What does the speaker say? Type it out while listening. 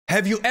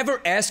Have you ever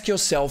asked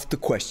yourself the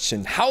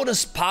question, how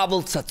does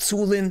Pavel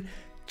Tsatsouline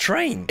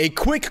train? A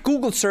quick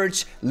Google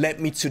search led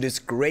me to this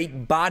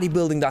great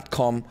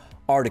bodybuilding.com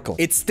article.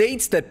 It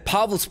states that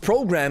Pavel's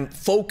program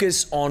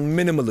focuses on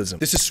minimalism.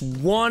 This is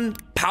one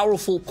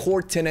powerful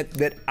core tenet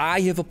that I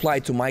have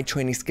applied to my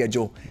training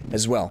schedule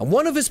as well. And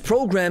one of his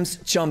programs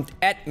jumped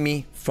at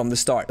me from the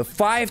start. The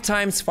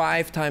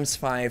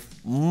 5x5x5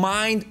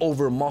 mind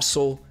over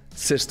muscle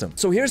system.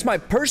 So here's my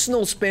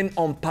personal spin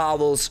on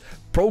Pavel's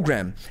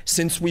program,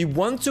 since we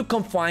want to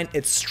confine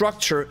its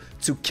structure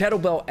to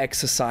kettlebell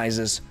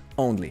exercises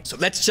only. So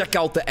let's check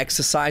out the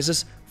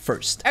exercises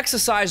first.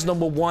 Exercise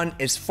number 1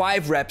 is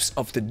 5 reps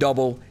of the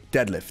double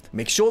deadlift.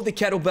 Make sure the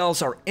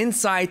kettlebells are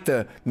inside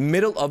the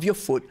middle of your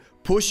foot.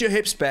 Push your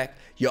hips back,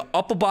 your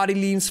upper body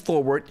leans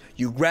forward,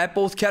 you grab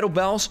both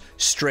kettlebells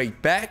straight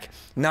back.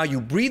 Now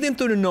you breathe in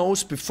through the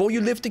nose before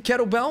you lift the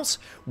kettlebells.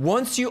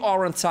 Once you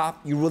are on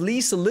top, you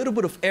release a little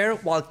bit of air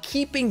while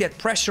keeping that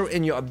pressure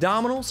in your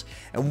abdominals.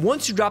 And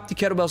once you drop the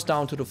kettlebells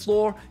down to the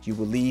floor, you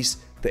release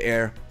the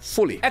air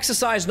fully.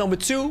 Exercise number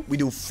 2, we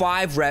do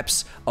 5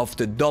 reps of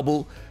the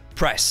double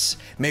press.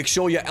 Make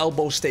sure your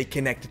elbows stay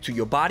connected to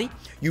your body.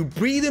 You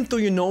breathe in through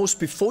your nose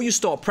before you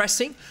start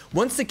pressing.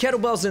 Once the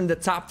kettlebell's in the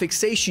top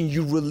fixation,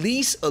 you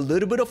release a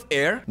little bit of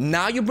air.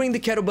 Now you bring the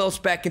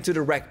kettlebells back into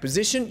the rack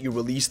position. You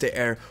release the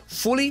air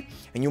fully,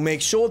 and you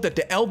make sure that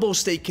the elbows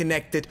stay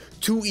connected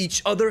to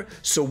each other.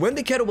 So when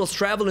the kettlebells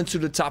travel into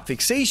the top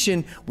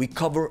fixation, we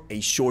cover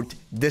a short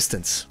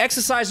distance.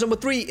 Exercise number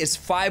 3 is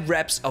 5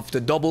 reps of the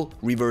double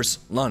reverse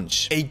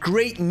lunge. A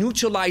great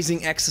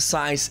neutralizing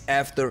exercise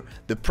after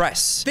the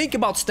press. Think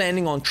about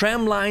standing on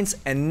tram lines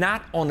and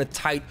not on a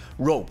tight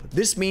rope.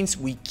 This means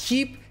we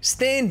keep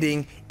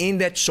standing in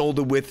that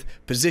shoulder width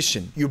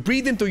position. You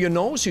breathe in through your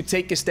nose, you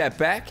take a step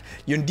back,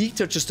 your knee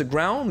touches the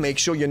ground, make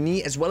sure your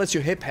knee as well as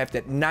your hip have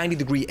that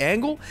 90-degree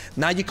angle.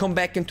 Now you come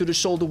back into the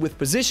shoulder width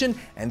position,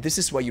 and this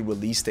is where you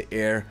release the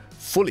air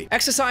fully.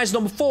 Exercise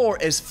number 4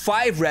 is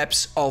 5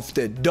 reps of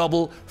the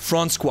double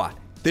front squat.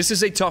 This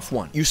is a tough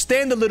one. You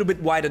stand a little bit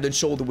wider than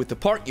shoulder width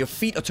apart, your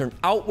feet are turned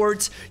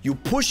outwards, you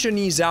push your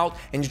knees out,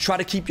 and you try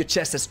to keep your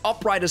chest as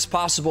upright as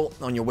possible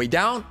on your way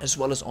down as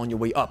well as on your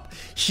way up.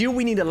 Here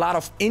we need a lot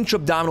of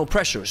intra-abdominal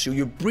pressure, so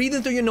you breathe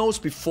in through your nose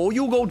before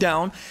you go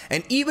down,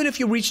 and even if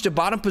you reach the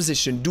bottom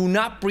position, do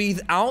not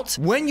breathe out.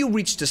 When you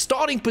reach the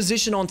starting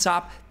position on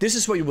top, this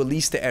is where you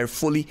release the air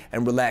fully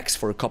and relax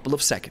for a couple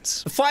of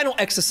seconds. The final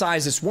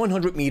exercise is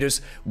 100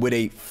 meters with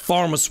a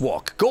farmer's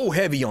walk. Go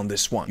heavy on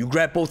this one. You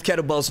grab both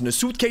kettlebells in the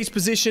suitcase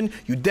position,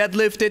 you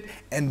deadlift it,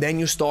 and then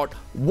you start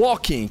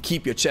walking.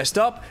 Keep your chest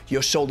up,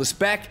 your shoulders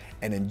back,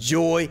 and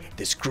enjoy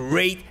this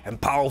great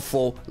and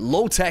powerful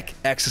low-tech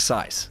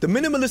exercise. The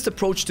minimalist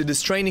approach to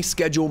this training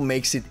schedule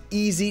makes it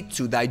easy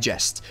to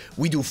digest.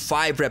 We do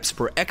 5 reps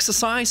per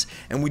exercise,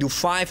 and we do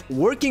 5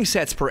 working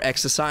sets per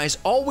exercise,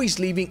 always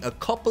leaving a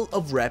couple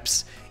of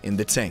reps in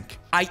the tank.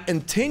 I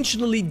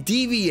intentionally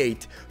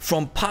deviate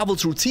from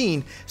Pavel's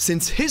routine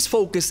since his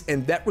focus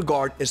in that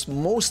regard is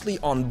mostly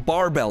on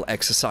barbell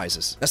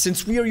exercises. Now,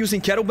 since we are using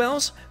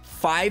kettlebells,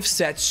 5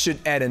 sets should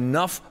add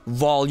enough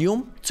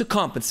volume to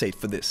compensate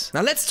for this.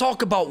 Now let's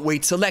talk about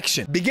weight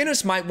selection.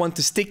 Beginners might want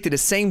to stick to the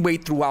same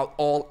weight throughout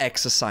all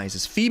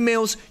exercises.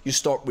 Females, you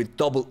start with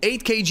double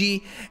 8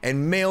 kg,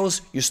 and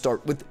males, you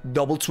start with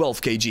double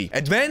 12 kg.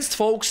 Advanced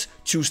folks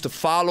choose the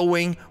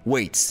following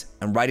weights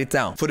and write it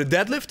down. For the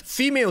deadlift,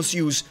 females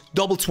use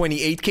double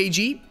 28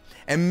 kg,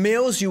 and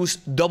males use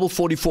double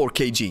 44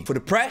 kg. For the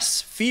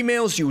press,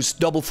 females use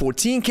double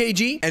 14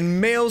 kg,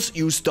 and males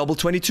use double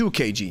 22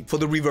 kg. For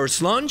the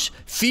reverse lunge,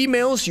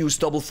 females use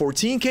double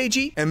 14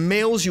 kg, and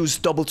males use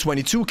double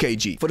 22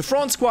 kg. For the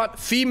front squat,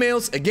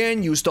 females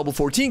again use double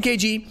 14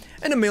 kg,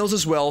 and the males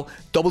as well,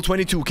 double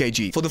 22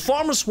 kg. For the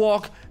farmer's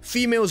walk,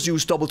 females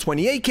use double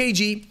 28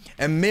 kg,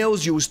 and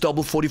males use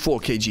double 44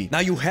 kg. Now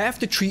you have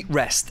to treat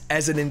rest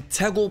as an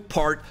integral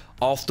part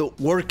of the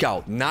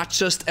workout, not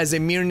just as a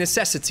mere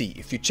necessity.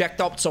 If you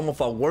checked out some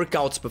of our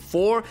workouts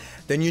before,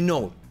 then you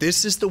know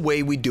this is the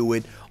way we do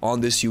it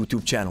on this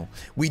YouTube channel.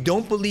 We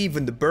don't believe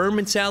in the burn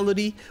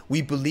mentality.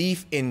 We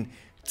believe in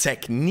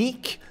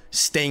technique,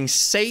 staying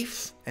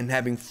safe, and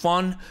having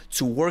fun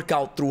to work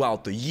out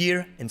throughout the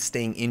year and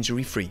staying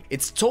injury-free.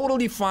 It's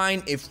totally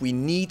fine if we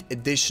need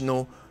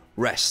additional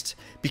rest,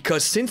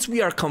 because since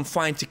we are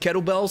confined to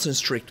kettlebells and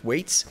strict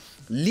weights,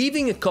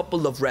 leaving a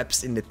couple of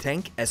reps in the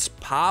tank, as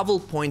Pavel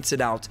points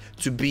it out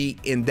to be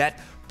in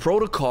that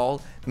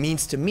protocol,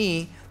 means to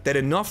me that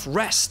enough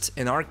rest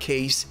in our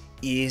case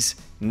is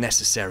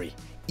necessary,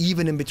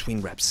 even in between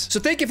reps. So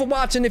thank you for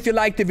watching. If you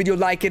liked the video,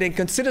 like it and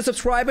consider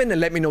subscribing,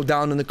 and let me know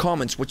down in the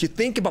comments what you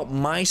think about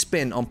my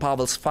spin on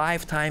Pavel's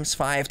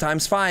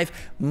 5x5x5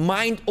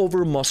 mind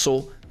over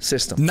muscle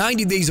system.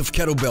 90 Days of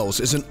Kettlebells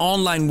is an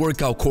online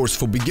workout course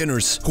for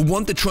beginners who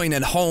want to train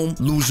at home,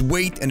 lose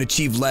weight, and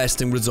achieve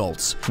lasting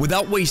results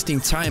without wasting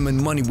time and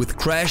money with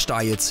crash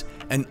diets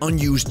and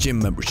unused gym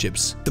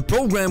memberships. The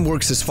program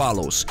works as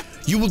follows.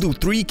 You will do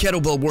 3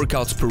 kettlebell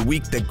workouts per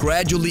week that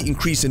gradually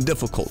increase in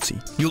difficulty.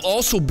 You'll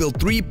also build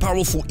 3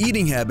 powerful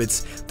eating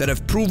habits that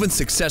have proven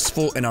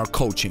successful in our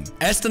coaching.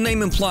 As the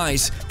name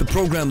implies, the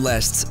program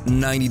lasts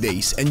 90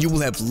 days and you will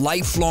have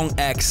lifelong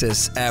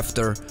access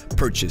after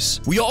purchase.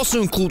 We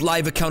also include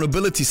live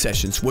accountability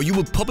sessions where you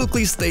will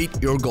publicly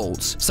state your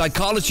goals.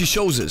 Psychology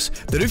shows us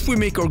that if we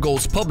make our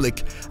goals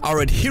public,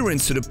 our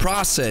adherence to the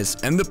process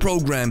and the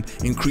program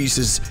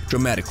increases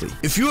dramatically.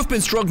 If you have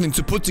been struggling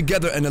to put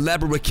together an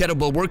elaborate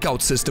kettlebell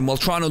workout system while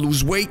trying to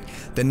lose weight,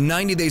 then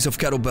 90 Days of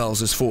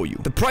Kettlebells is for you.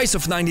 The price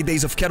of 90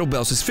 Days of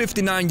Kettlebells is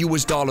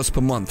 $59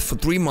 per month for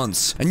 3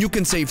 months, and you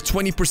can save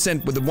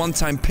 20% with a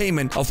one-time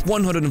payment of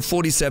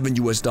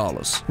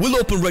 $147. We'll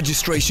open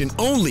registration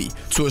only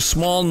to a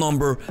small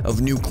number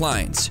of new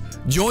clients.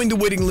 Join the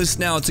waiting list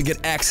now to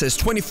get access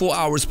 24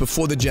 hours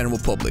before the general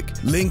public.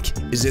 Link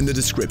is in the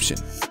description.